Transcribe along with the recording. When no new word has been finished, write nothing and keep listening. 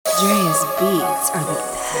Dre's beats are the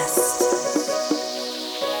best.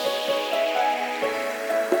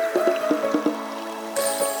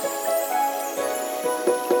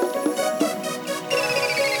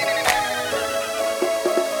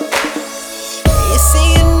 You say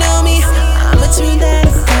you know me, I'ma turn that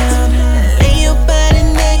around and lay your body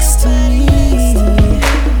next to me.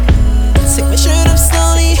 Take my shirt off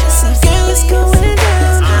slowly, say girl it's going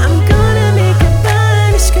down. I'm gonna make your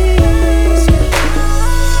body scream.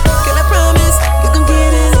 Girl I promise, you gon'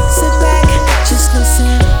 get it, sit back, just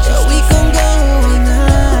listen. Girl we gon' go all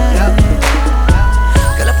night.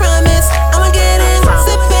 Girl I promise, I'ma get it,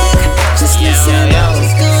 sit back, just listen.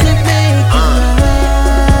 It's gonna make it right.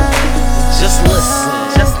 Just listen,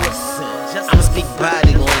 I'ma speak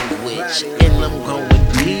body language, and I'm going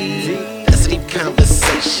deep. That's a deep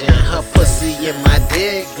conversation. Her pussy in my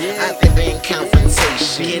dick, I think they in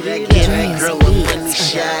confrontation. Get that girl a money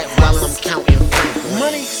shot while I'm counting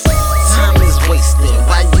money. Time is wasted,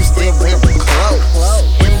 why you still wearing clothes?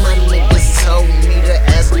 And my niggas told me to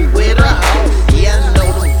ask you where the hoe. Yeah, I know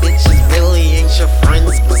them bitches really ain't your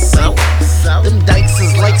friends, but so them dykes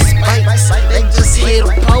is like spikes, they just hit a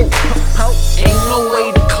poke. Ain't no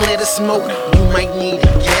way to clear the smoke, you might need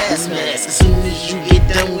a gas mask. As soon as you get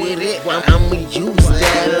done with it, I'ma use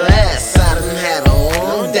that ass. I done had a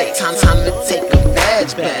long day, time to take a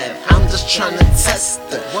badge bath. I'm just tryna test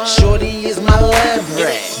her, shorty is my lab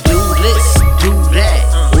rat. Do this, do that,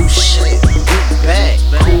 ooh shit, ooh back.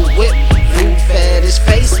 Cool whip, ooh fat, his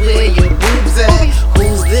face where your boobs at.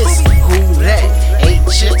 Who's this, who that, 8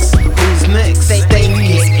 chicks, who's next? They getting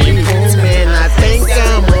boom, man, I think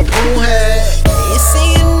I'm a pool head. You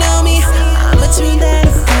say you know me, I'ma turn that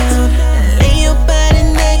around and lay your body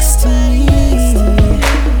next to me.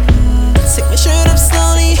 Take my shirt off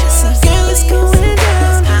slowly, say girl it's going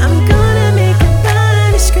down. I'm gonna make your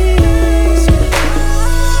body scream.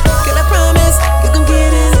 Girl I promise, you gon'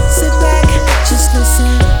 get it, sit back, just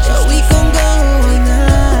listen. Girl we gon' go all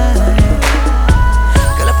night.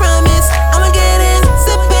 Girl I promise, I'ma get it,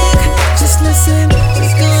 sit back, just listen.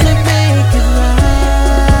 It's gonna make it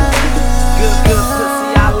right. Good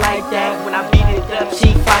pussy, I like that. When I beat it up,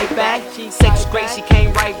 she fight back. She sex great, she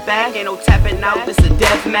came right back. Ain't no tapping out, this a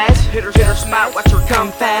death match. Hit her spot, watch her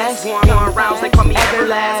come fast. Going rounds, they call me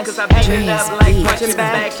Everlast. Cause I beat it up like punching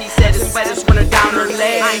back. She said it's sweaters running down her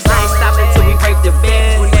legs. I ain't stopping till we break the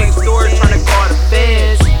bed. Who next door tryna call the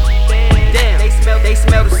feds. Damn, they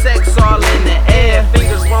smell the sex all in the air.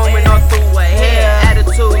 Fingers roaming all through her hair.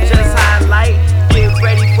 Attitude just highlight. Get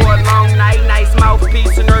ready for a long night. Nice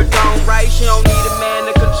mouthpiece in her dome right. She don't need a man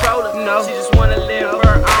to control her. No, she just wanna live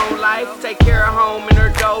her own life. Take care of home and her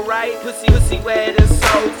dough right. Pussy wet and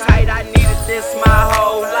so tight. I needed this my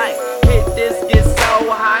whole life. Hit this, get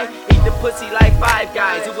so high. Eat the pussy like 5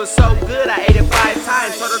 guys. It was so good, I ate it 5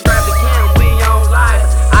 times. Told her grab the can, we on live.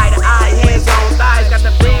 Eye to eye, hands on thighs. Got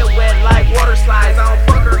the bed wet like water slides. I don't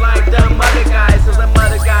fuck her like them other guys. Cause them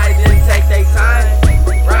other guys didn't take their time.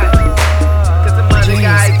 Right. Cause them other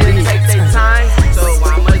guys didn't take their time. So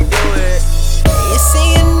I'ma do it. You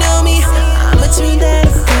say you know me, I'ma turn that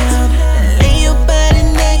around and lay your body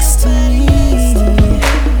next to me.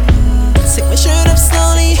 Take my shirt off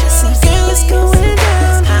slowly, say girl it's going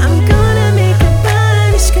down. I'm gonna make your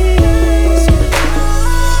body scream.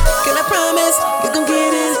 Girl I promise, you gon'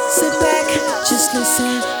 get it, sit back, just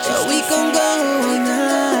listen. Girl we gon' go all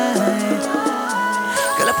night.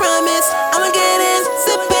 Girl I promise, I'ma get it,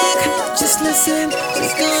 sit back, just listen.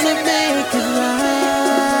 It's gonna be